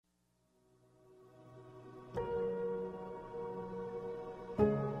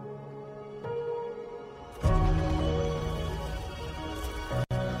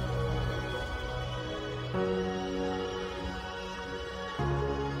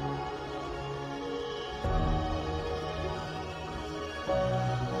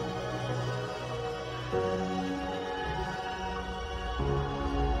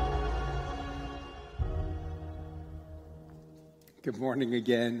Good morning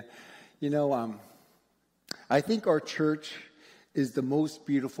again. I think our church is the most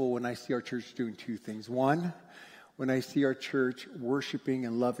beautiful when I see our church doing two things. One, when I see our church worshiping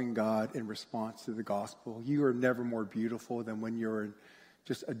and loving God in response to the gospel. You are never more beautiful than when you're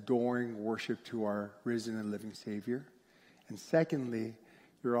just adoring worship to our risen and living Savior. And secondly,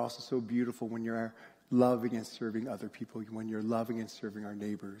 you're also so beautiful when you're loving and serving other people, when you're loving and serving our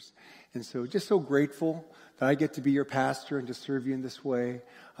neighbors. And so just so grateful that I get to be your pastor and to serve you in this way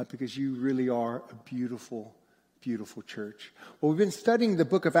because you really are a beautiful, beautiful church. Well, we've been studying the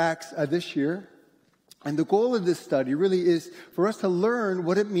book of Acts this year. And the goal of this study really is for us to learn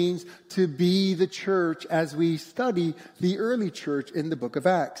what it means to be the church as we study the early church in the book of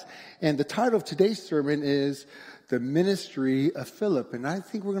Acts. And the title of today's sermon is The Ministry of Philip. And I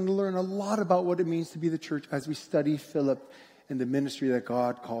think we're going to learn a lot about what it means to be the church as we study Philip and the ministry that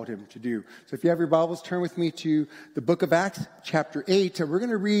God called him to do. So if you have your Bibles, turn with me to the book of Acts, chapter 8. And we're going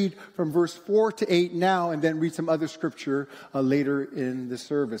to read from verse 4 to 8 now and then read some other scripture later in the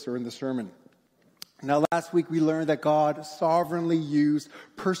service or in the sermon. Now, last week we learned that God sovereignly used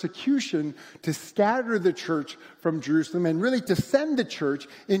persecution to scatter the church from Jerusalem and really to send the church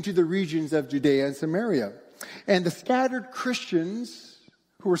into the regions of Judea and Samaria. And the scattered Christians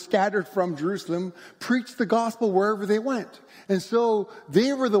who were scattered from Jerusalem preached the gospel wherever they went. And so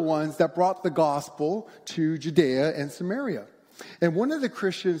they were the ones that brought the gospel to Judea and Samaria. And one of the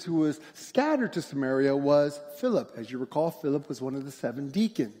Christians who was scattered to Samaria was Philip. As you recall, Philip was one of the 7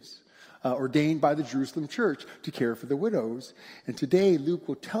 deacons ordained by the Jerusalem church to care for the widows. And today, Luke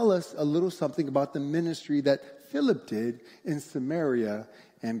will tell us a little something about the ministry that Philip did in Samaria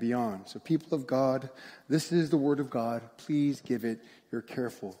and beyond. So people of God, this is the word of God. Please give it your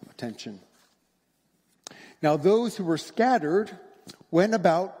careful attention. Now, those who were scattered went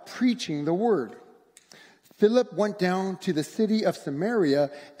about preaching the word. Philip went down to the city of Samaria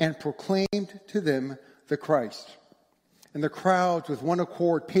and proclaimed to them the Christ. And the crowds with one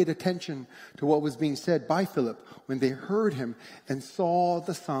accord paid attention to what was being said by Philip when they heard him and saw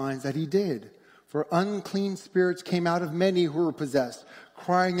the signs that he did. For unclean spirits came out of many who were possessed,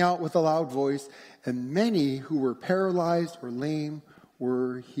 crying out with a loud voice, and many who were paralyzed or lame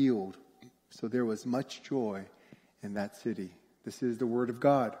were healed. So there was much joy in that city. This is the word of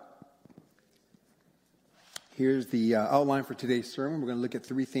God. Here's the outline for today's sermon. We're going to look at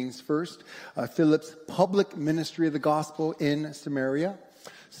 3 things. First, Philip's public ministry of the gospel in Samaria.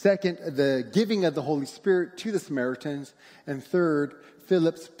 Second, the giving of the Holy Spirit to the Samaritans. And third,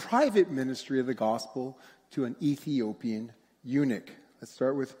 Philip's private ministry of the gospel to an Ethiopian eunuch. Let's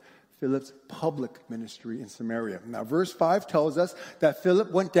start with Philip's public ministry in Samaria. Now, verse 5 tells us that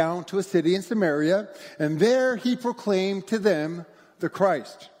Philip went down to a city in Samaria, and there he proclaimed to them the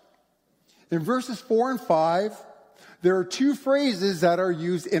Christ. In verses 4 and 5, there are 2 phrases that are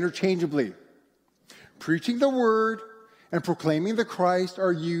used interchangeably. Preaching the word and proclaiming the Christ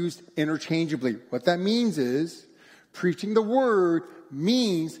are used interchangeably. What that means is, preaching the word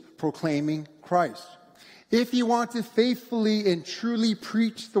means proclaiming Christ. If you want to faithfully and truly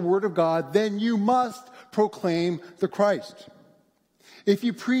preach the word of God, then you must proclaim the Christ. If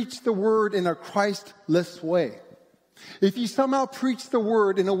you preach the word in a Christless way, if you somehow preach the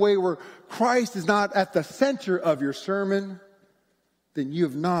word in a way where Christ is not at the center of your sermon, then you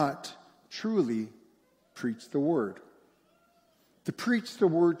have not truly preached the word. To preach the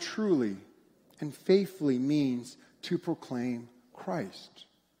word truly and faithfully means to proclaim Christ.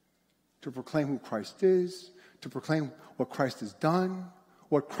 To proclaim who Christ is, to proclaim what Christ has done,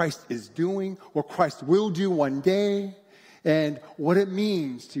 what Christ is doing, what Christ will do one day, and what it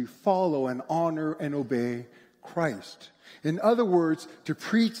means to follow and honor and obey Christ. In other words, to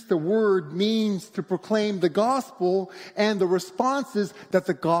preach the word means to proclaim the gospel and the responses that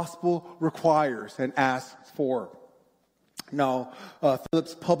the gospel requires and asks for. Now,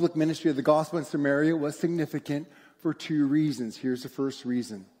 Philip's public ministry of the gospel in Samaria was significant for 2 reasons. Here's the first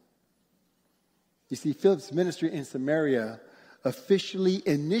reason. You see, Philip's ministry in Samaria officially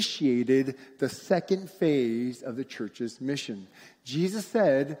initiated the second phase of the church's mission. Jesus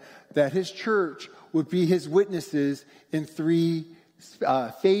said that his church would be his witnesses in 3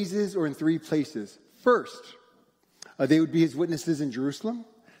 phases or in 3 places. First, they would be his witnesses in Jerusalem.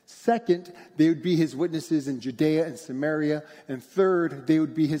 Second, they would be his witnesses in Judea and Samaria. And third, they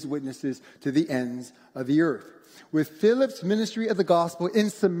would be his witnesses to the ends of the earth. With Philip's ministry of the gospel in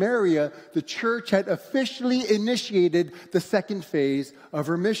Samaria, the church had officially initiated the second phase of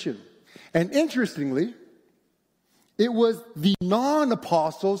her mission. And interestingly, it was the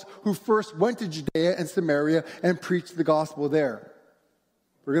non-apostles who first went to Judea and Samaria and preached the gospel there.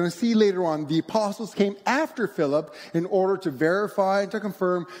 We're going to see later on the apostles came after Philip in order to verify and to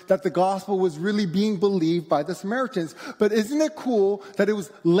confirm that the gospel was really being believed by the Samaritans. But isn't it cool that it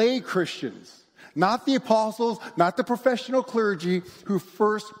was lay Christians, not the apostles, not the professional clergy, who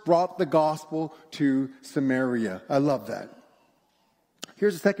first brought the gospel to Samaria? I love that.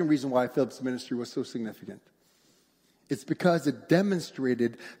 Here's the second reason why Philip's ministry was so significant. It's because it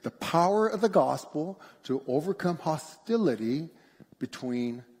demonstrated the power of the gospel to overcome hostility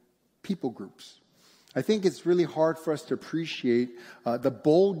between people groups. I think it's really hard for us to appreciate the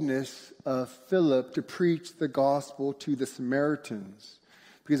boldness of Philip to preach the gospel to the Samaritans,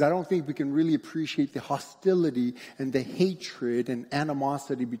 because I don't think we can really appreciate the hostility and the hatred and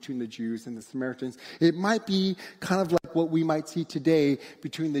animosity between the Jews and the Samaritans. It might be kind of like what we might see today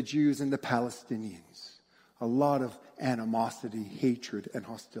between the Jews and the Palestinians. A lot of animosity, hatred, and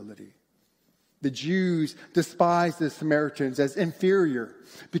hostility. The Jews despised the Samaritans as inferior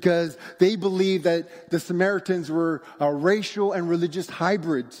because they believed that the Samaritans were racial and religious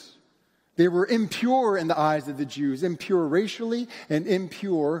hybrids. They were impure in the eyes of the Jews, impure racially and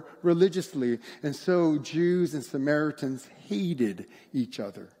impure religiously. And so Jews and Samaritans hated each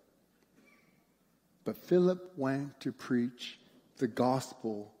other. But Philip went to preach the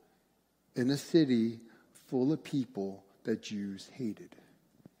gospel in a city full of people that Jews hated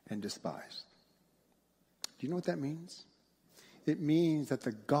and despised. Do you know what that means? It means that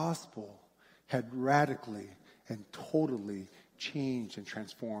the gospel had radically and totally changed and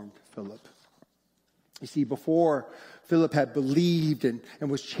transformed Philip. You see, before Philip had believed and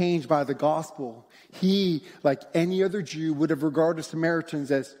was changed by the gospel, he, like any other Jew, would have regarded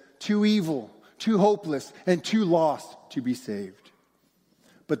Samaritans as too evil, too hopeless, and too lost to be saved.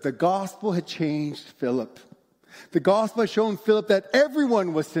 But the gospel had changed Philip. The gospel had shown Philip that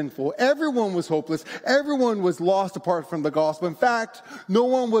everyone was sinful, everyone was hopeless, everyone was lost apart from the gospel. In fact, no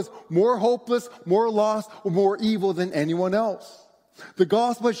one was more hopeless, more lost, or more evil than anyone else. The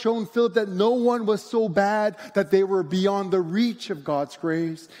gospel had shown Philip that no one was so bad that they were beyond the reach of God's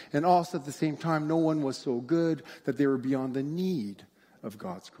grace, and also at the same time, no one was so good that they were beyond the need of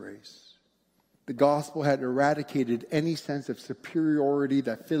God's grace. The gospel had eradicated any sense of superiority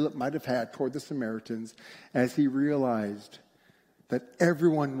that Philip might have had toward the Samaritans, as he realized that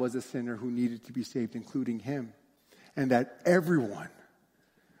everyone was a sinner who needed to be saved, including him, and that everyone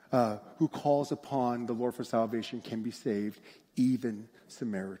who calls upon the Lord for salvation can be saved, even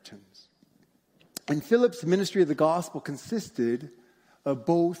Samaritans. And Philip's ministry of the gospel consisted of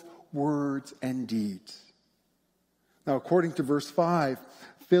both words and deeds. Now, according to verse 5,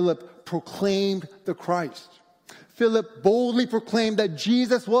 Philip proclaimed the Christ. Philip boldly proclaimed that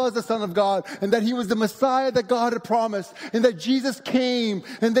Jesus was the Son of God and that he was the Messiah that God had promised, and that Jesus came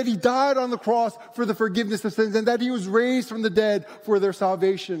and that he died on the cross for the forgiveness of sins, and that he was raised from the dead for their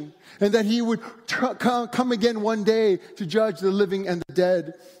salvation, and that he would come again one day to judge the living and the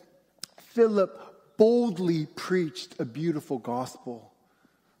dead. Philip boldly preached a beautiful gospel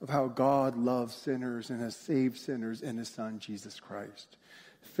of how God loves sinners and has saved sinners in his Son, Jesus Christ.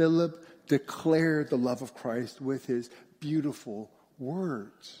 Philip declared the love of Christ with his beautiful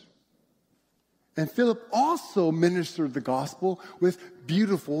words. And Philip also ministered the gospel with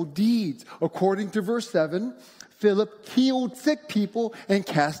beautiful deeds. According to verse 7, Philip healed sick people and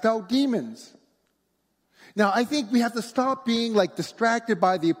cast out demons. Now, I think we have to stop being distracted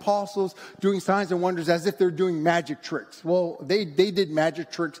by the apostles doing signs and wonders as if they're doing magic tricks. Well, they did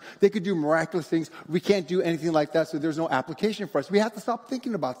magic tricks. They could do miraculous things. We can't do anything like that, so there's no application for us. We have to stop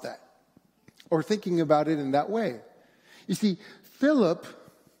thinking about that, or thinking about it in that way. You see, Philip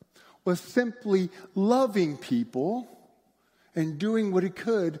was simply loving people and doing what he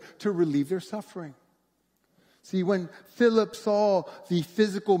could to relieve their suffering. See, when Philip saw the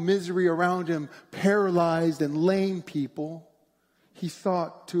physical misery around him, paralyzed and lame people, he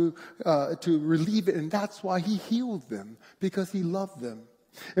sought to relieve it, and that's why he healed them, because he loved them.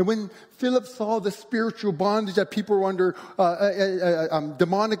 And when Philip saw the spiritual bondage that people were under,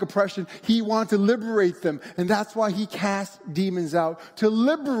 demonic oppression, he wanted to liberate them, and that's why he cast demons out, to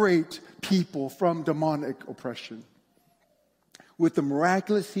liberate people from demonic oppression. With the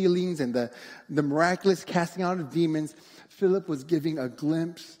miraculous healings and the miraculous casting out of demons, Philip was giving a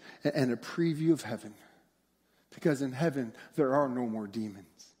glimpse and a preview of heaven. Because in heaven, there are no more demons.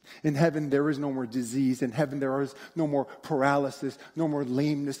 In heaven, there is no more disease. In heaven, there is no more paralysis, no more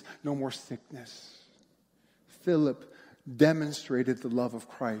lameness, no more sickness. Philip demonstrated the love of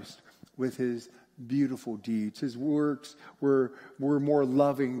Christ with his beautiful deeds. His works were more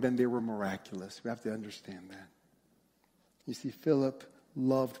loving than they were miraculous. We have to understand that. You see, Philip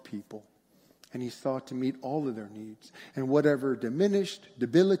loved people, and he sought to meet all of their needs. And whatever diminished,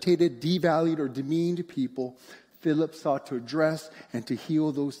 debilitated, devalued, or demeaned people, Philip sought to address and to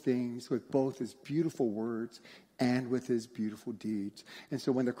heal those things with both his beautiful words and with his beautiful deeds. And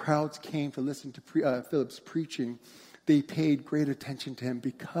so when the crowds came to listen to Philip's preaching, they paid great attention to him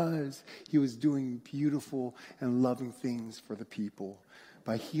because he was doing beautiful and loving things for the people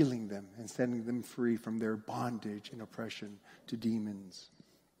by healing them and setting them free from their bondage and oppression to demons.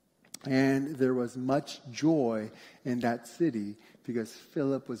 And there was much joy in that city because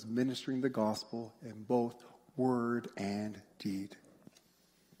Philip was ministering the gospel in both word and deed.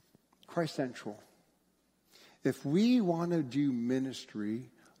 Christ Central. If we want to do ministry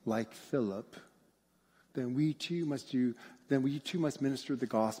like Philip, then we too must minister the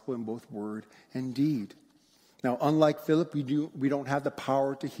gospel in both word and deed. Now, unlike Philip, we don't have the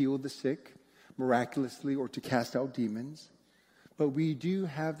power to heal the sick miraculously or to cast out demons, but we do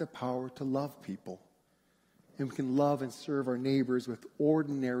have the power to love people. And we can love and serve our neighbors with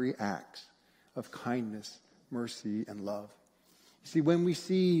ordinary acts of kindness, mercy, and love. You see, when we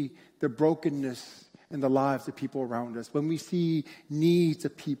see the brokenness in the lives of people around us, when we see needs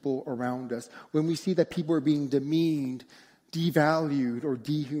of people around us, when we see that people are being demeaned, devalued, or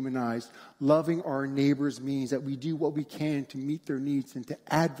dehumanized, loving our neighbors means that we do what we can to meet their needs and to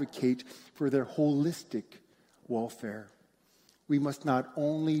advocate for their holistic welfare. We must not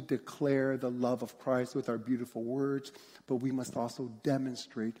only declare the love of Christ with our beautiful words, but we must also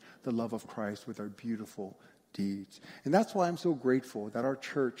demonstrate the love of Christ with our beautiful deeds. And that's why I'm so grateful that our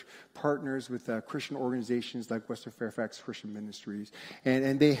church partners with Christian organizations like Western Fairfax Christian Ministries.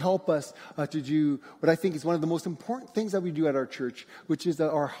 And they help us to do what I think is one of the most important things that we do at our church, which is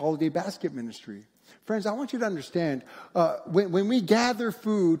our holiday basket ministry. Friends, I want you to understand, when we gather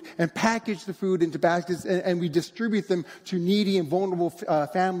food and package the food into baskets and we distribute them to needy and vulnerable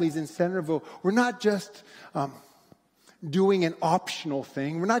families in Centerville, we're not just doing an optional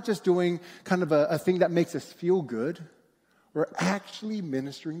thing. We're not just doing kind of a thing that makes us feel good. We're actually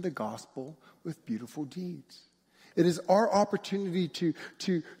ministering the gospel with beautiful deeds. It is our opportunity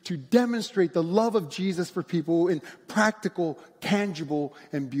to demonstrate the love of Jesus for people in practical, tangible,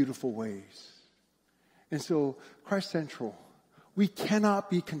 and beautiful ways. And so, Christ Central, we cannot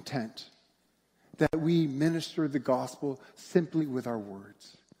be content that we minister the gospel simply with our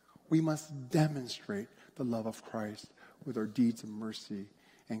words. We must demonstrate the love of Christ with our deeds of mercy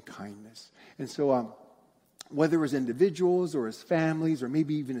and kindness. And so, whether as individuals or as families or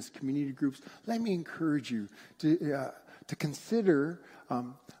maybe even as community groups, let me encourage you to consider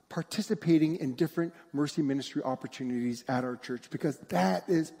participating in different mercy ministry opportunities at our church, because that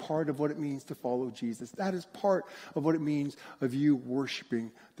is part of what it means to follow Jesus. That is part of what it means of you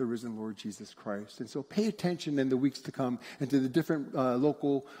worshiping the risen Lord Jesus Christ. And so pay attention in the weeks to come and to the different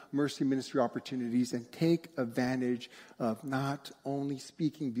local mercy ministry opportunities and take advantage of not only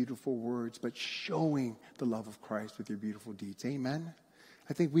speaking beautiful words, but showing the love of Christ with your beautiful deeds. Amen?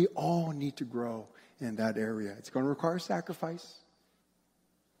 I think we all need to grow in that area. It's going to require sacrifice.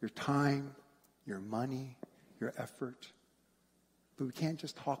 Your time, your money, your effort. But we can't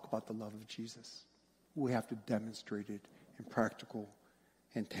just talk about the love of Jesus. We have to demonstrate it in practical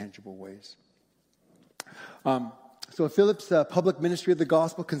and tangible ways. So Philip's public ministry of the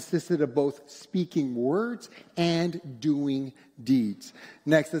gospel consisted of both speaking words and doing deeds.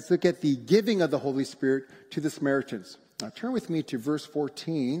 Next, let's look at the giving of the Holy Spirit to the Samaritans. Now turn with me to verse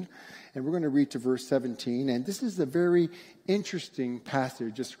 14, and we're going to read to verse 17. And this is a very interesting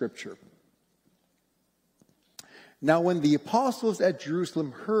passage of Scripture. Now when the apostles at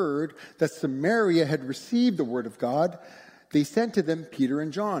Jerusalem heard that Samaria had received the word of God, they sent to them Peter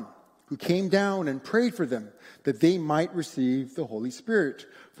and John, who came down and prayed for them that they might receive the Holy Spirit.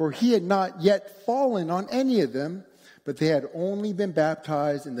 For he had not yet fallen on any of them, but they had only been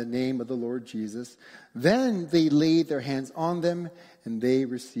baptized in the name of the Lord Jesus. Then they laid their hands on them, and they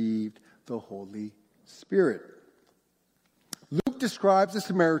received the Holy Spirit. Luke describes the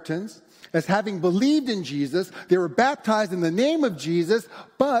Samaritans as having believed in Jesus. They were baptized in the name of Jesus,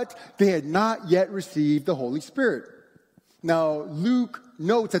 but they had not yet received the Holy Spirit. Now, Luke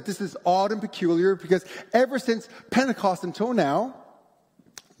notes that this is odd and peculiar because ever since Pentecost until now,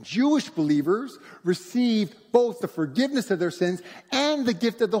 Jewish believers received both the forgiveness of their sins and the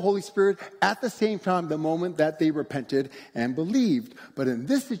gift of the Holy Spirit at the same time, the moment that they repented and believed. But in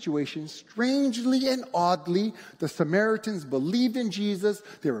this situation, strangely and oddly, the Samaritans believed in Jesus,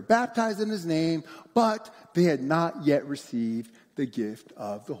 they were baptized in his name, but they had not yet received the gift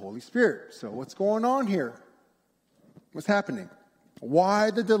of the Holy Spirit. So what's going on here? What's happening?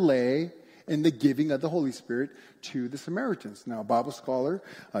 Why the delay in the giving of the Holy Spirit to the Samaritans. Now, Bible scholar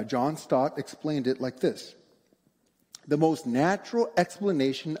John Stott explained it like this. The most natural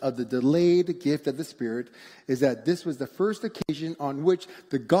explanation of the delayed gift of the Spirit is that this was the first occasion on which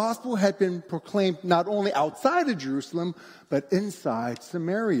the gospel had been proclaimed not only outside of Jerusalem, but inside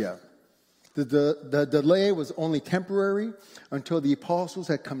Samaria. The delay was only temporary until the apostles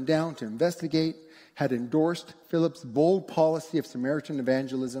had come down to investigate, had endorsed Philip's bold policy of Samaritan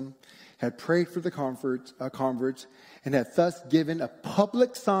evangelism, had prayed for the converts, and had thus given a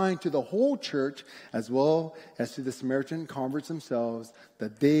public sign to the whole church, as well as to the Samaritan converts themselves,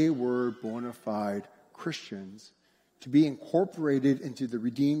 that they were bona fide Christians, to be incorporated into the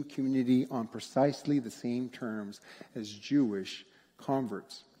redeemed community on precisely the same terms as Jewish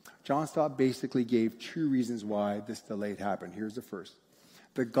converts. John Stott basically gave two reasons why this delay happened. Here's the first.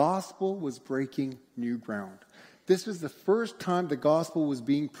 The gospel was breaking new ground. This was the first time the gospel was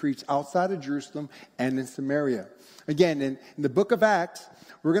being preached outside of Jerusalem and in Samaria. Again, in the book of Acts,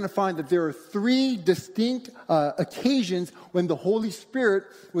 we're going to find that there are three distinct occasions when the Holy Spirit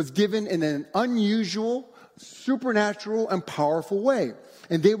was given in an unusual, supernatural, and powerful way.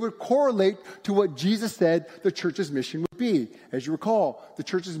 And they would correlate to what Jesus said the church's mission would be. As you recall, the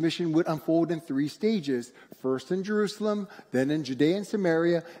church's mission would unfold in three stages. First in Jerusalem, then in Judea and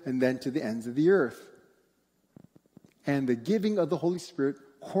Samaria, and then to the ends of the earth. And the giving of the Holy Spirit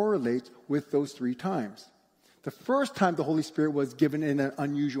correlates with those three times. The first time the Holy Spirit was given in an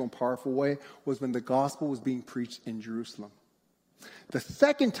unusual and powerful way was when the gospel was being preached in Jerusalem. The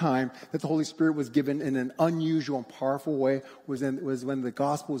second time that the Holy Spirit was given in an unusual and powerful way was when the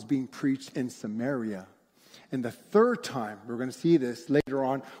gospel was being preached in Samaria. And the third time, we're going to see this later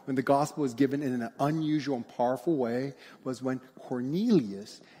on, when the gospel was given in an unusual and powerful way, was when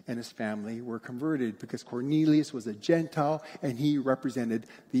Cornelius and his family were converted, because Cornelius was a Gentile and he represented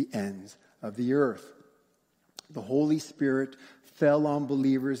the ends of the earth. The Holy Spirit fell on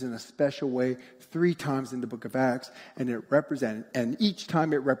believers in a special way 3 times in the book of Acts, and each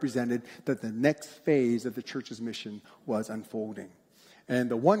time it represented that the next phase of the church's mission was unfolding. And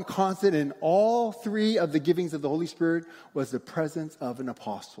the one constant in all 3 of the givings of the Holy Spirit was the presence of an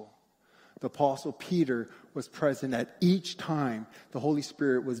apostle. The apostle Peter was present at each time the Holy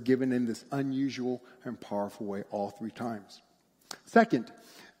Spirit was given in this unusual and powerful way, all 3 times. Second,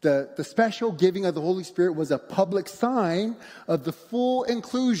 the special giving of the Holy Spirit was a public sign of the full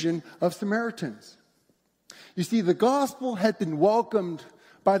inclusion of Samaritans. You see, the gospel had been welcomed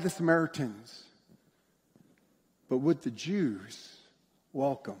by the Samaritans, but would the Jews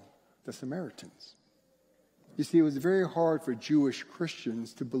welcome the Samaritans? You see, it was very hard for Jewish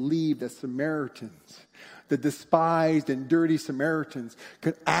Christians to believe that Samaritans, the despised and dirty Samaritans,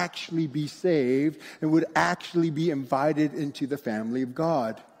 could actually be saved and would actually be invited into the family of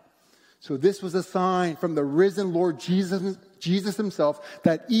God. So this was a sign from the risen Lord Jesus himself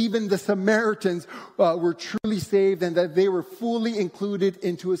that even the Samaritans were truly saved and that they were fully included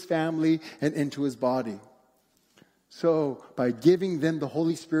into his family and into his body. So by giving them the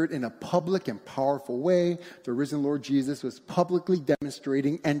Holy Spirit in a public and powerful way, the risen Lord Jesus was publicly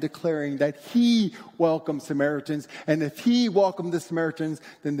demonstrating and declaring that he welcomed Samaritans. And if he welcomed the Samaritans,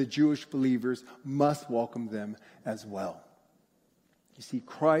 then the Jewish believers must welcome them as well. You see,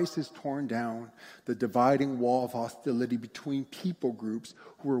 Christ has torn down the dividing wall of hostility between people groups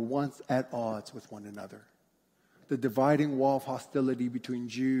who were once at odds with one another. The dividing wall of hostility between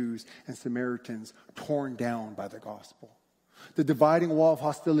Jews and Samaritans torn down by the gospel. The dividing wall of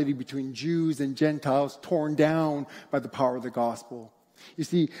hostility between Jews and Gentiles torn down by the power of the gospel. You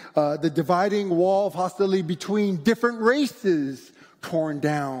see, the dividing wall of hostility between different races torn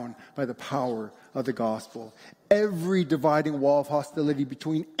down by the power of the gospel. Every dividing wall of hostility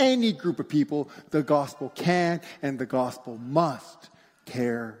between any group of people, the gospel can and the gospel must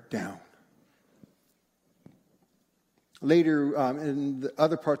tear down. Later, in the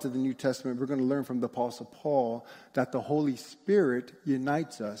other parts of the New Testament, we're going to learn from the Apostle Paul that the Holy Spirit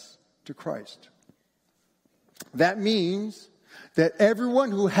unites us to Christ. That means that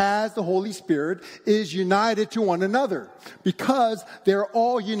everyone who has the Holy Spirit is united to one another because they're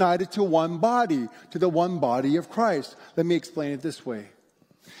all united to one body, to the one body of Christ. Let me explain it this way.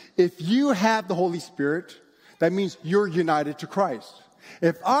 If you have the Holy Spirit, that means you're united to Christ.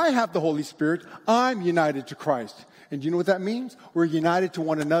 If I have the Holy Spirit, I'm united to Christ. And do you know what that means? We're united to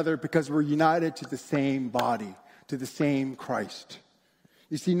one another because we're united to the same body, to the same Christ.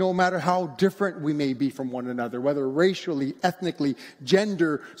 You see, no matter how different we may be from one another, whether racially, ethnically,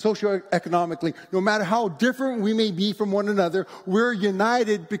 gender, socioeconomically, no matter how different we may be from one another, we're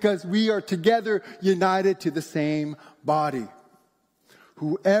united because we are together united to the same body.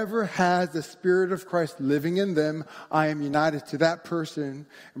 Whoever has the Spirit of Christ living in them, I am united to that person,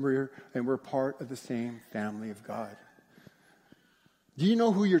 and we're part of the same family of God. Do you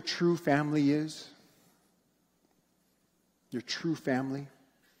know who your true family is? Your true family?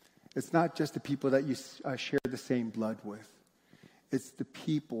 It's not just the people that you share the same blood with. It's the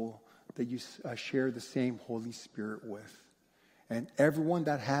people that you share the same Holy Spirit with. And everyone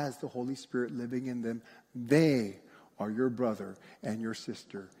that has the Holy Spirit living in them, they are your brother and your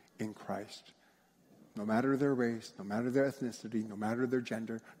sister in Christ. No matter their race, no matter their ethnicity, no matter their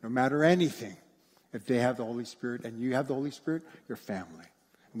gender, no matter anything, if they have the Holy Spirit and you have the Holy Spirit, you're family.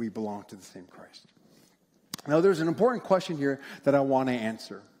 And we belong to the same Christ. Now, there's an important question here that I want to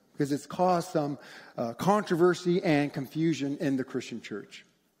answer because it's caused some controversy and confusion in the Christian church.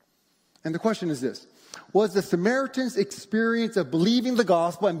 And the question is this: was the Samaritans' experience of believing the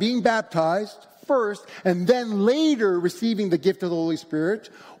gospel and being baptized first and then later receiving the gift of the Holy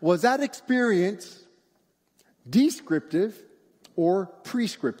Spirit, was that experience descriptive or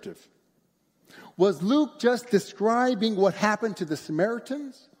prescriptive? Was Luke just describing what happened to the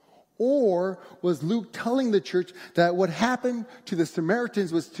Samaritans? Or was Luke telling the church that what happened to the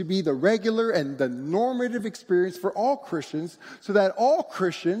Samaritans was to be the regular and the normative experience for all Christians, so that all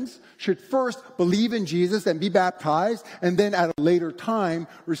Christians should first believe in Jesus and be baptized, and then at a later time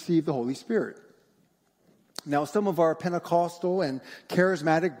receive the Holy Spirit? Now, some of our Pentecostal and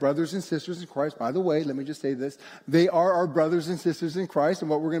charismatic brothers and sisters in Christ, by the way, let me just say this, they are our brothers and sisters in Christ,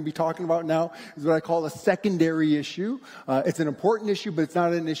 and what we're going to be talking about now is what I call a secondary issue. It's an important issue, but it's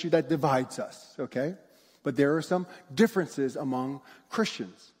not an issue that divides us, okay? But there are some differences among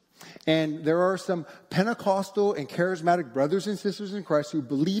Christians. And there are some Pentecostal and charismatic brothers and sisters in Christ who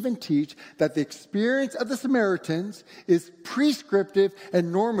believe and teach that the experience of the Samaritans is prescriptive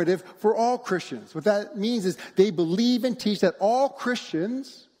and normative for all Christians. What that means is they believe and teach that all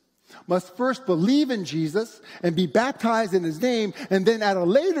Christians must first believe in Jesus and be baptized in his name, and then at a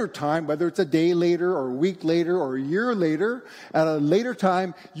later time, whether it's a day later or a week later or a year later, at a later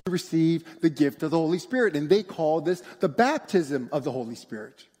time, you receive the gift of the Holy Spirit. And they call this the baptism of the Holy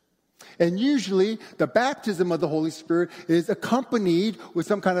Spirit. And usually, the baptism of the Holy Spirit is accompanied with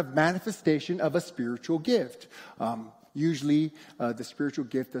some kind of manifestation of a spiritual gift. Usually, the spiritual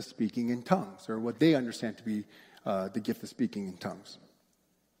gift of speaking in tongues, or what they understand to be the gift of speaking in tongues.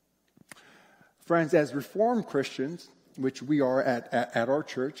 Friends, as Reformed Christians, which we are at our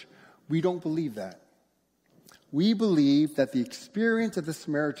church, we don't believe that. We believe that the experience of the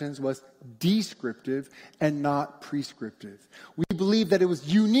Samaritans was descriptive and not prescriptive. We believe that it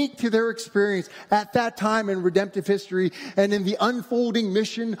was unique to their experience at that time in redemptive history and in the unfolding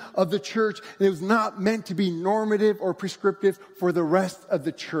mission of the church. It was not meant to be normative or prescriptive for the rest of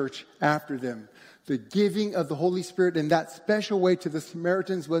the church after them. The giving of the Holy Spirit in that special way to the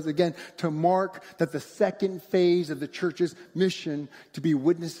Samaritans was, again, to mark that the second phase of the church's mission to be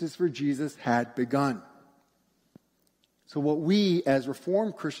witnesses for Jesus had begun. So what we as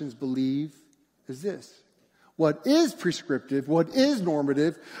Reformed Christians believe is this. What is prescriptive, what is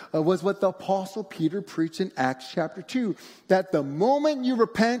normative, was what the Apostle Peter preached in Acts chapter 2. That the moment you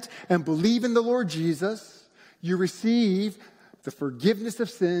repent and believe in the Lord Jesus, you receive the forgiveness of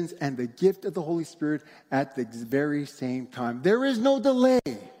sins and the gift of the Holy Spirit at the very same time. There is no delay.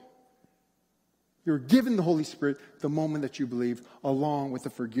 You're given the Holy Spirit the moment that you believe, along with the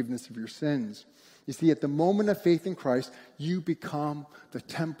forgiveness of your sins. You see, at the moment of faith in Christ, you become the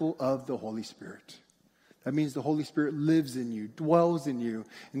temple of the Holy Spirit. That means the Holy Spirit lives in you, dwells in you,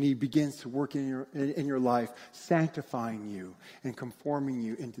 and he begins to work in your life, sanctifying you and conforming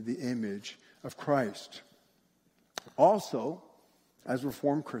you into the image of Christ. Also, as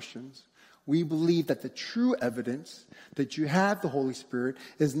Reformed Christians, we believe that the true evidence that you have the Holy Spirit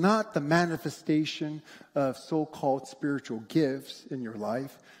is not the manifestation of so-called spiritual gifts in your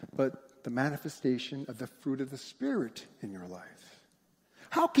life, but the manifestation of the fruit of the Spirit in your life.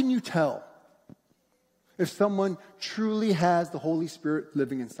 How can you tell if someone truly has the Holy Spirit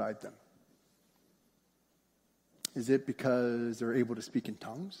living inside them? Is it because they're able to speak in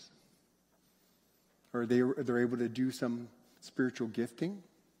tongues? Or they're able to do some spiritual gifting?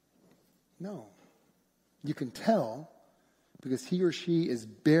 No. You can tell because he or she is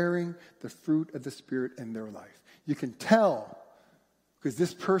bearing the fruit of the Spirit in their life. You can tell because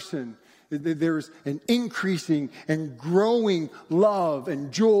this person, there's an increasing and growing love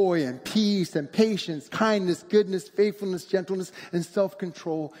and joy and peace and patience, kindness, goodness, faithfulness, gentleness, and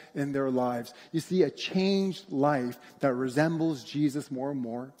self-control in their lives. You see, a changed life that resembles Jesus more and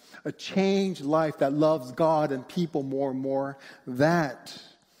more, a changed life that loves God and people more and more, that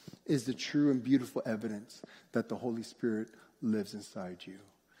is the true and beautiful evidence that the Holy Spirit lives inside you,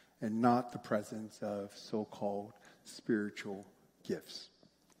 and not the presence of so-called spiritual gifts.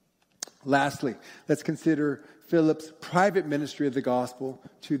 Lastly, let's consider Philip's private ministry of the gospel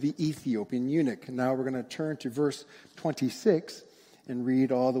to the Ethiopian eunuch. Now we're going to turn to verse 26 and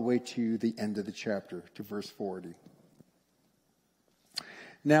read all the way to the end of the chapter, to verse 40.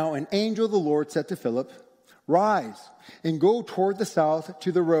 Now an angel of the Lord said to Philip, "Rise and go toward the south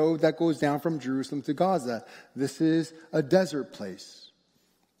to the road that goes down from Jerusalem to Gaza. This is a desert place."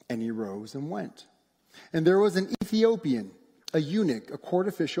 And he rose and went. And there was an Ethiopian, a eunuch, a court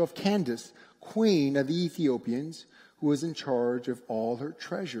official of Candace, queen of the Ethiopians, who was in charge of all her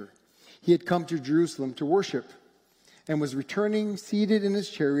treasure. He had come to Jerusalem to worship and was returning seated in his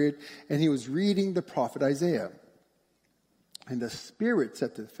chariot, and he was reading the prophet Isaiah. And the Spirit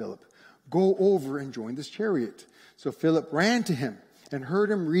said to Philip, "Go over and join this chariot." So Philip ran to him and heard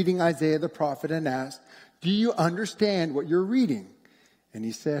him reading Isaiah the prophet and asked, "Do you understand what you're reading?" And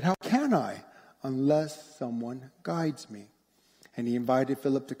he said, "How can I, unless someone guides me?" And he invited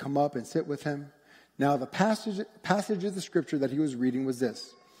Philip to come up and sit with him. Now the passage of the scripture that he was reading was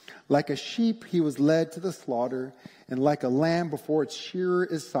this: "Like a sheep he was led to the slaughter, and like a lamb before its shearer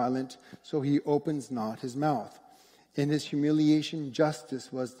is silent, so he opens not his mouth. In his humiliation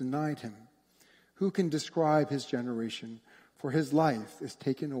justice was denied him. Who can describe his generation? For his life is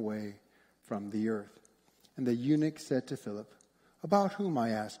taken away from the earth." And the eunuch said to Philip, "About whom,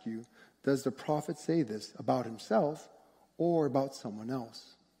 I ask you, does the prophet say this? About himself or about someone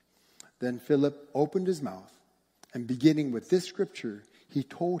else?" Then Philip opened his mouth, and beginning with this scripture, he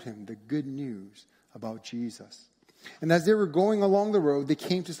told him the good news about Jesus. And as they were going along the road, they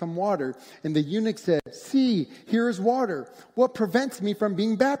came to some water, and the eunuch said, "See, here is water. What prevents me from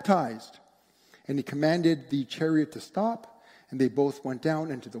being baptized?" And he commanded the chariot to stop, and they both went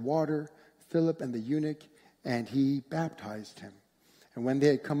down into the water, Philip and the eunuch, and he baptized him. And when they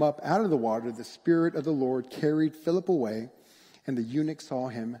had come up out of the water, the Spirit of the Lord carried Philip away, and the eunuch saw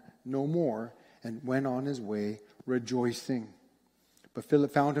him no more and went on his way rejoicing. But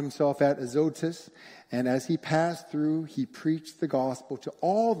Philip found himself at Azotus, and as he passed through, he preached the gospel to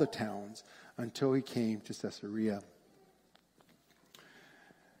all the towns until he came to Caesarea.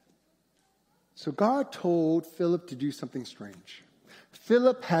 So God told Philip to do something strange.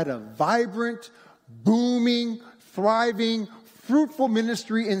 Philip had a vibrant, booming, thriving, fruitful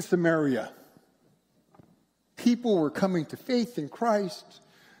ministry in Samaria. People were coming to faith in Christ.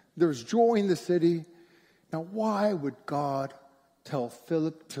 There was joy in the city. Now, why would God tell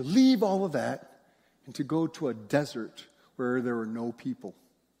Philip to leave all of that and to go to a desert where there were no people?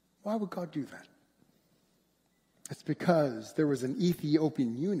 Why would God do that? It's because there was an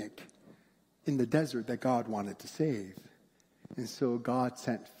Ethiopian eunuch in the desert that God wanted to save. And so God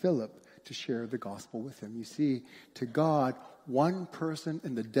sent Philip to share the gospel with him. You see, to God, one person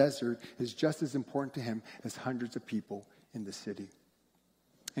in the desert is just as important to him as hundreds of people in the city.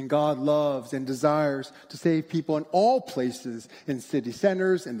 And God loves and desires to save people in all places, in city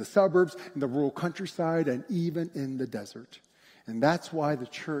centers, in the suburbs, in the rural countryside, and even in the desert. And that's why the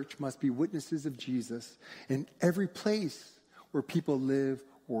church must be witnesses of Jesus in every place where people live,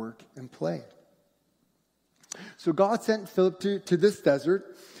 work, and play. So God sent Philip to this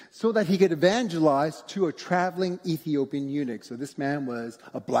desert so that he could evangelize to a traveling Ethiopian eunuch. So this man was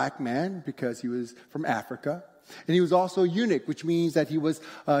a black man because he was from Africa. And he was also a eunuch, which means that he was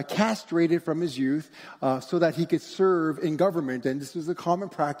castrated from his youth so that he could serve in government. And this was a common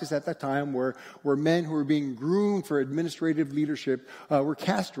practice at that time where men who were being groomed for administrative leadership were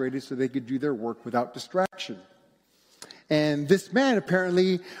castrated so they could do their work without distraction. And this man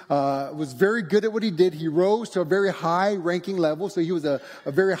apparently was very good at what he did. He rose to a very high-ranking level. So he was a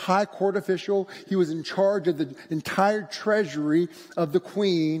very high court official. He was in charge of the entire treasury of the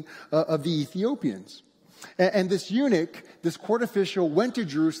queen of the Ethiopians. And this eunuch, this court official, went to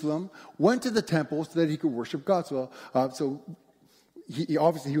Jerusalem, went to the temple so that he could worship God. So he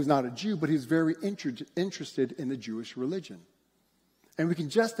obviously he was not a Jew, but he was very interested in the Jewish religion. And we can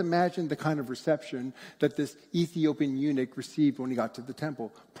just imagine the kind of reception that this Ethiopian eunuch received when he got to the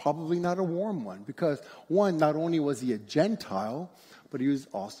temple. Probably not a warm one, because one, not only was he a Gentile, but he was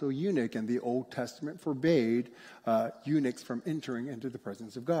also a eunuch, and the Old Testament forbade eunuchs from entering into the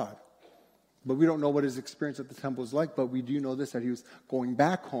presence of God. But we don't know what his experience at the temple was like, but we do know this, that he was going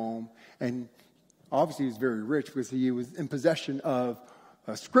back home, and obviously he was very rich because he was in possession of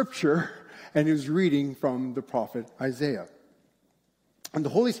scripture, and he was reading from the prophet Isaiah. And the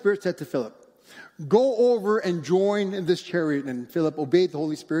Holy Spirit said to Philip, go over and join in this chariot. And Philip obeyed the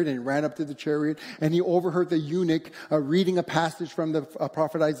Holy Spirit and ran up to the chariot. And he overheard the eunuch reading a passage from the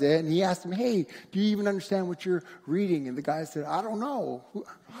prophet Isaiah. And he asked him, hey, do you even understand what you're reading? And the guy said, I don't know.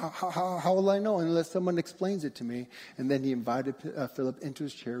 How will I know unless someone explains it to me? And then he invited Philip into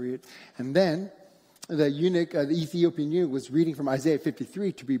his chariot. And then the eunuch, the Ethiopian eunuch, was reading from Isaiah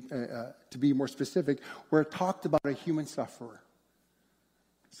 53 to be more specific, where it talked about a human sufferer.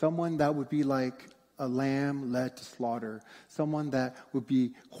 Someone that would be like a lamb led to slaughter. Someone that would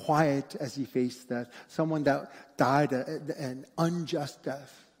be quiet as he faced death. Someone that died an unjust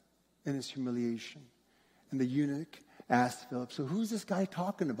death in his humiliation. And the eunuch asked Philip, so who's this guy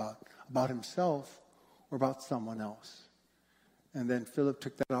talking about? About himself or about someone else? And then Philip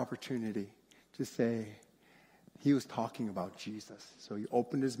took that opportunity to say he was talking about Jesus. So he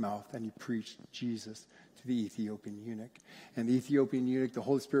opened his mouth and he preached Jesus to the Ethiopian eunuch. And the Ethiopian eunuch, the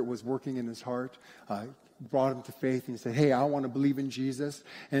Holy Spirit was working in his heart, brought him to faith, and he said, hey, I want to believe in Jesus.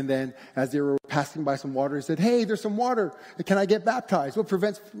 And then as they were passing by some water, he said, hey, there's some water. Can I get baptized? What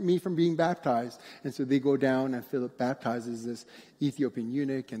prevents me from being baptized? And so they go down and Philip baptizes this Ethiopian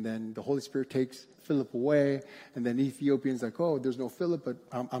eunuch, and then the Holy Spirit takes Philip away. And then Ethiopian's like, oh, there's no Philip, but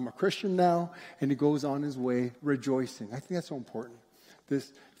I'm a Christian now. And he goes on his way rejoicing. I think that's so important.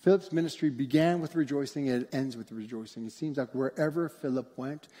 Philip's ministry began with rejoicing and it ends with rejoicing. It seems like wherever Philip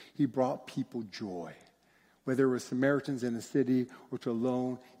went, he brought people joy. Whether it was Samaritans in the city or to a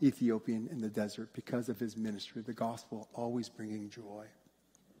lone Ethiopian in the desert, because of his ministry, the gospel always bringing joy.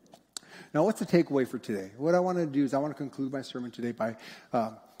 Now, what's the takeaway for today? What I want to do is I want to conclude my sermon today by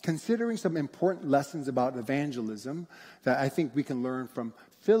considering some important lessons about evangelism that I think we can learn from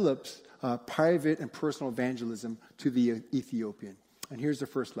Philip's private and personal evangelism to the Ethiopian. And here's the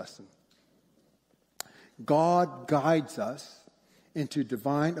first lesson. God guides us into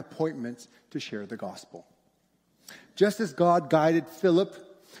divine appointments to share the gospel. Just as God guided Philip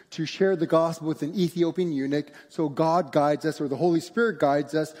to share the gospel with an Ethiopian eunuch, so God guides us, or the Holy Spirit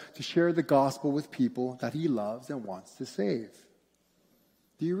guides us, to share the gospel with people that he loves and wants to save.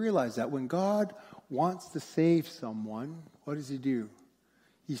 Do you realize that when God wants to save someone, what does he do?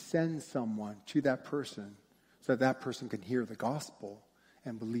 He sends someone to that person so that person can hear the gospel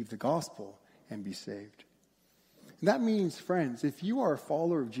and believe the gospel and be saved. And that means, friends, if you are a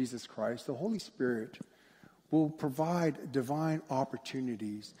follower of Jesus Christ, the Holy Spirit will provide divine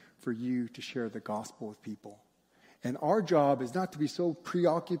opportunities for you to share the gospel with people. And our job is not to be so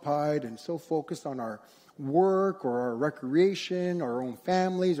preoccupied and so focused on our work or our recreation or our own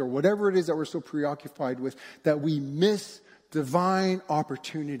families or whatever it is that we're so preoccupied with that we miss divine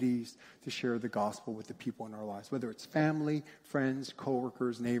opportunities to share the gospel with the people in our lives, whether it's family, friends,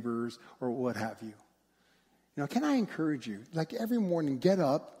 coworkers, neighbors, or what have you. You know, can I encourage you, like every morning, get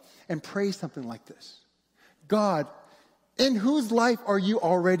up and pray something like this. God, in whose life are you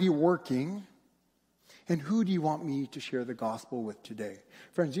already working? And who do you want me to share the gospel with today?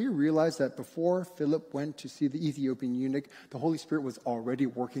 Friends, do you realize that before Philip went to see the Ethiopian eunuch, the Holy Spirit was already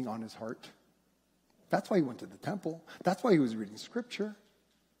working on his heart? That's why he went to the temple. That's why he was reading scripture.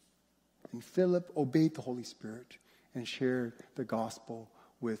 And Philip obeyed the Holy Spirit and shared the gospel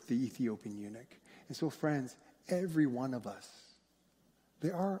with the Ethiopian eunuch. And so, friends, every one of us,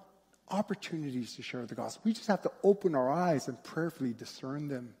 there are opportunities to share the gospel. We just have to open our eyes and prayerfully discern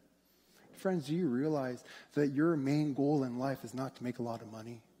them. Friends, do you realize that your main goal in life is not to make a lot of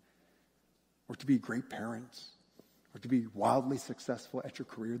money or to be great parents or to be wildly successful at your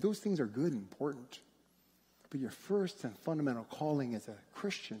career? Those things are good and important. But your first and fundamental calling as a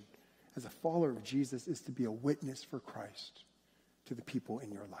Christian, as a follower of Jesus, is to be a witness for Christ to the people in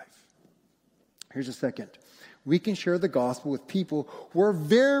your life. Here's a second. We can share the gospel with people who are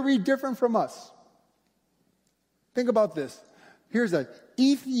very different from us. Think about this. Here's an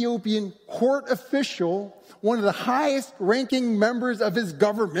Ethiopian court official, one of the highest ranking members of his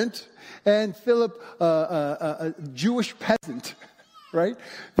government, and Philip, a Jewish peasant, right?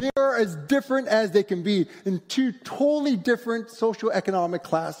 They are as different as they can be in two totally different socioeconomic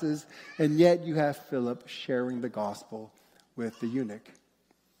classes, and yet you have Philip sharing the gospel with the eunuch.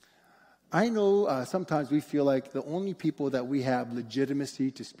 I know sometimes we feel like the only people that we have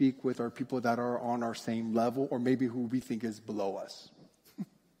legitimacy to speak with are people that are on our same level or maybe who we think is below us.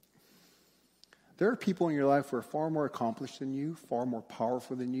 There are people in your life who are far more accomplished than you, far more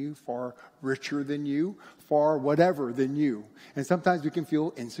powerful than you, far richer than you, far whatever than you. And sometimes we can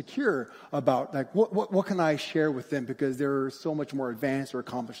feel insecure about, like, what can I share with them because they're so much more advanced or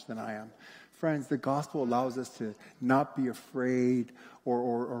accomplished than I am. Friends, the gospel allows us to not be afraid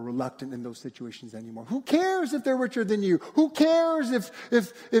or reluctant in those situations anymore. Who cares if they're richer than you? Who cares if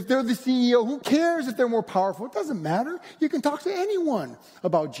they're the CEO? Who cares if they're more powerful? It doesn't matter. You can talk to anyone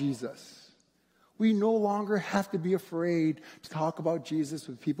about Jesus. We no longer have to be afraid to talk about Jesus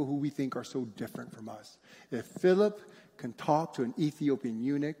with people who we think are so different from us. If Philip can talk to an Ethiopian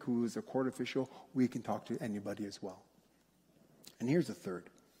eunuch who is a court official, we can talk to anybody as well. And here's the third.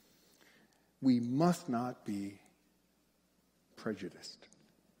 We must not be prejudiced.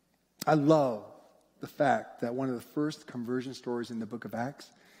 I love the fact that one of the first conversion stories in the book of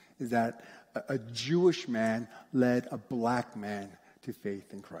Acts is that a Jewish man led a black man to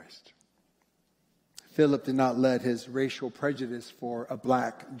faith in Christ. Philip did not let his racial prejudice for a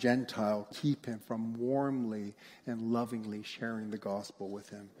black Gentile keep him from warmly and lovingly sharing the gospel with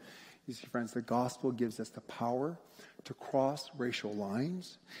him. You see, friends, the gospel gives us the power to cross racial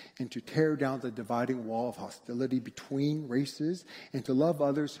lines and to tear down the dividing wall of hostility between races and to love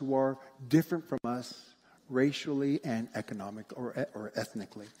others who are different from us racially and economically or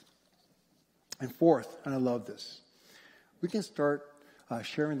ethnically. And fourth, and I love this, we can start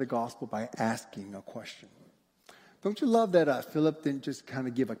sharing the gospel by asking a question. Don't you love that Philip didn't just kind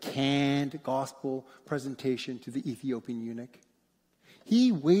of give a canned gospel presentation to the Ethiopian eunuch?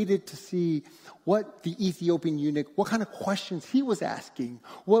 He waited to see what the Ethiopian eunuch, what kind of questions he was asking,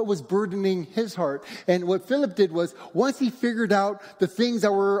 what was burdening his heart. And what Philip did was, once he figured out the things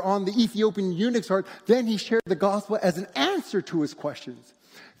that were on the Ethiopian eunuch's heart, then he shared the gospel as an answer to his questions.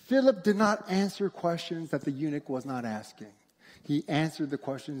 Philip did not answer questions that the eunuch was not asking. He answered the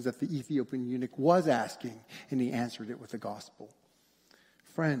questions that the Ethiopian eunuch was asking, and he answered it with the gospel.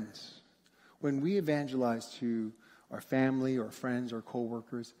 Friends, when we evangelize to our family or friends or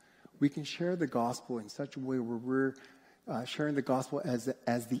coworkers, we can share the gospel in such a way where we're sharing the gospel as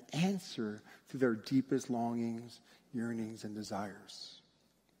the answer to their deepest longings, yearnings, and desires.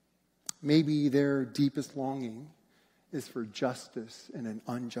 Maybe their deepest longing is for justice in an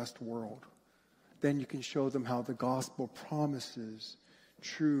unjust world. Then you can show them how the gospel promises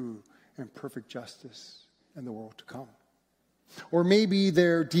true and perfect justice in the world to come. Or maybe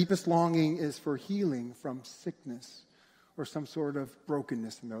their deepest longing is for healing from sickness or some sort of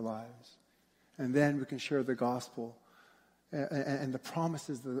brokenness in their lives. And then we can share the gospel and the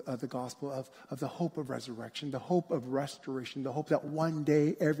promises of the gospel of the hope of resurrection, the hope of restoration, the hope that one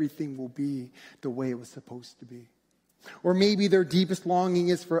day everything will be the way it was supposed to be. Or maybe their deepest longing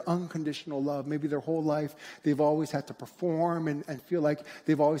is for unconditional love. Maybe their whole life they've always had to perform and feel like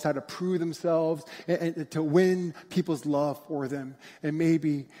they've always had to prove themselves and to win people's love for them. And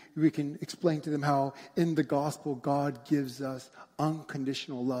maybe we can explain to them how in the gospel God gives us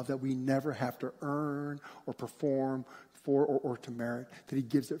unconditional love that we never have to earn or perform for or to merit, that he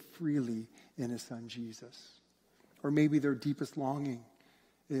gives it freely in his son Jesus. Or maybe their deepest longing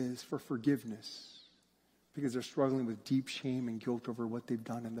is for forgiveness, because they're struggling with deep shame and guilt over what they've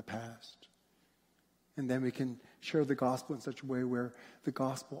done in the past. And then we can share the gospel in such a way where the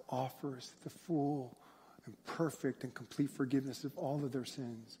gospel offers the full and perfect and complete forgiveness of all of their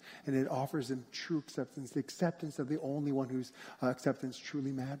sins. And it offers them true acceptance, the acceptance of the only one whose acceptance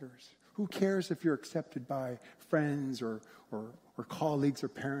truly matters. Who cares if you're accepted by friends or colleagues or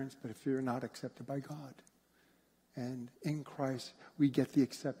parents, but if you're not accepted by God? And in Christ, we get the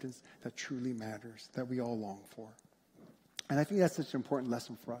acceptance that truly matters, that we all long for. And I think that's such an important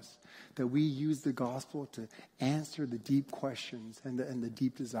lesson for us, that we use the gospel to answer the deep questions and the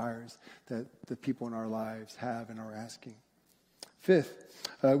deep desires that the people in our lives have and are asking. Fifth,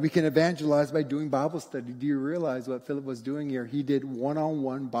 we can evangelize by doing Bible study. Do you realize what Philip was doing here? He did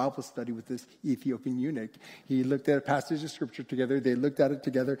one-on-one Bible study with this Ethiopian eunuch. He looked at a passage of scripture together. They looked at it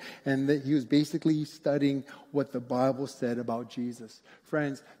together. And he was basically studying what the Bible said about Jesus.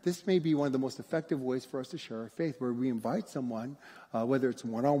 Friends, this may be one of the most effective ways for us to share our faith, where we invite someone, whether it's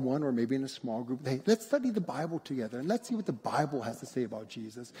one-on-one or maybe in a small group. Hey, let's study the Bible together and let's see what the Bible has to say about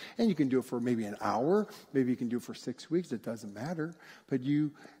Jesus. And you can do it for maybe an hour. Maybe you can do it for 6 weeks. It doesn't matter. But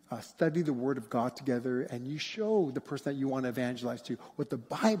you study the Word of God together and you show the person that you want to evangelize to what the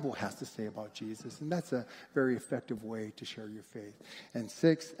Bible has to say about Jesus. And that's a very effective way to share your faith. And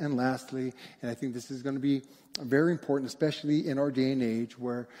sixth and lastly, and I think this is going to be very important, especially in our day and age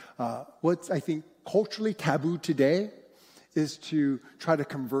where what's, I think, culturally taboo today is to try to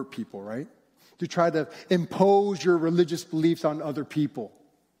convert people, right? To try to impose your religious beliefs on other people.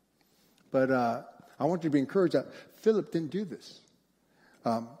 But I want you to be encouraged that Philip didn't do this.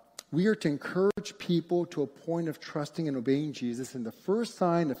 We are to encourage people to a point of trusting and obeying Jesus, and the first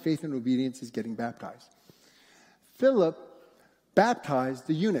sign of faith and obedience is getting baptized. Philip baptized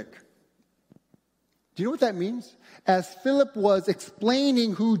the eunuch. Do you know what that means? As Philip was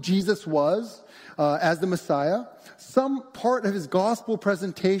explaining who Jesus was as the Messiah, some part of his gospel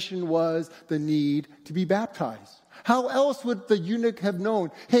presentation was the need to be baptized. How else would the eunuch have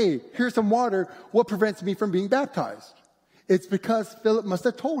known, hey, here's some water, what prevents me from being baptized? It's because Philip must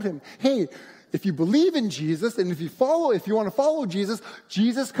have told him, hey, if you believe in Jesus and if you want to follow Jesus,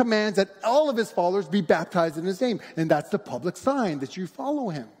 Jesus commands that all of his followers be baptized in his name. And that's the public sign that you follow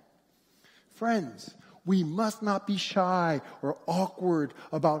him. Friends, we must not be shy or awkward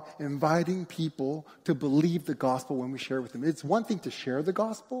about inviting people to believe the gospel when we share with them. It's one thing to share the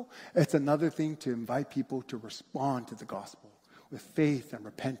gospel. It's another thing to invite people to respond to the gospel with faith and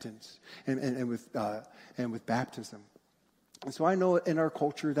repentance and with baptism. And so I know in our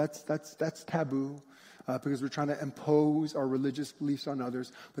culture that's taboo because we're trying to impose our religious beliefs on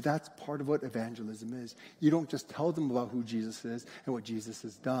others. But that's part of what evangelism is. You don't just tell them about who Jesus is and what Jesus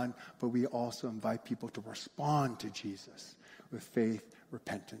has done, but we also invite people to respond to Jesus with faith,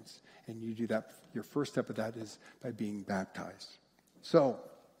 repentance. And you do that. Your first step of that is by being baptized. So,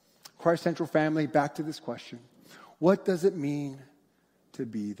 Christ Central family, back to this question. What does it mean to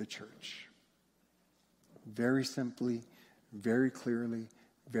be the church? Very simply, very clearly,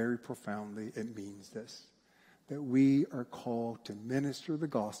 very profoundly, it means this, that we are called to minister the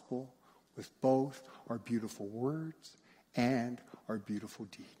gospel with both our beautiful words and our beautiful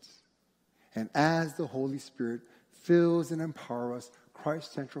deeds. And as the Holy Spirit fills and empowers us,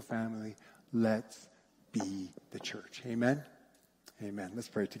 Christ Central family, let's be the church. Amen? Amen. Let's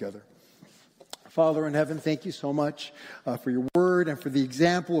pray together. Father in heaven, thank you so much for your word and for the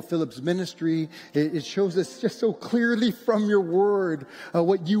example of Philip's ministry. It shows us just so clearly from your word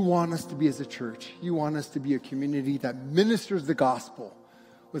what you want us to be as a church. You want us to be a community that ministers the gospel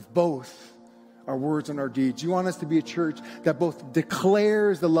with both our words and our deeds. You want us to be a church that both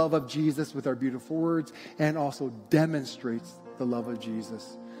declares the love of Jesus with our beautiful words and also demonstrates the love of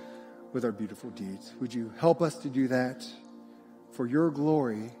Jesus with our beautiful deeds. Would you help us to do that for your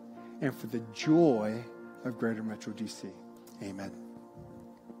glory and for the joy of Greater Metro DC. Amen.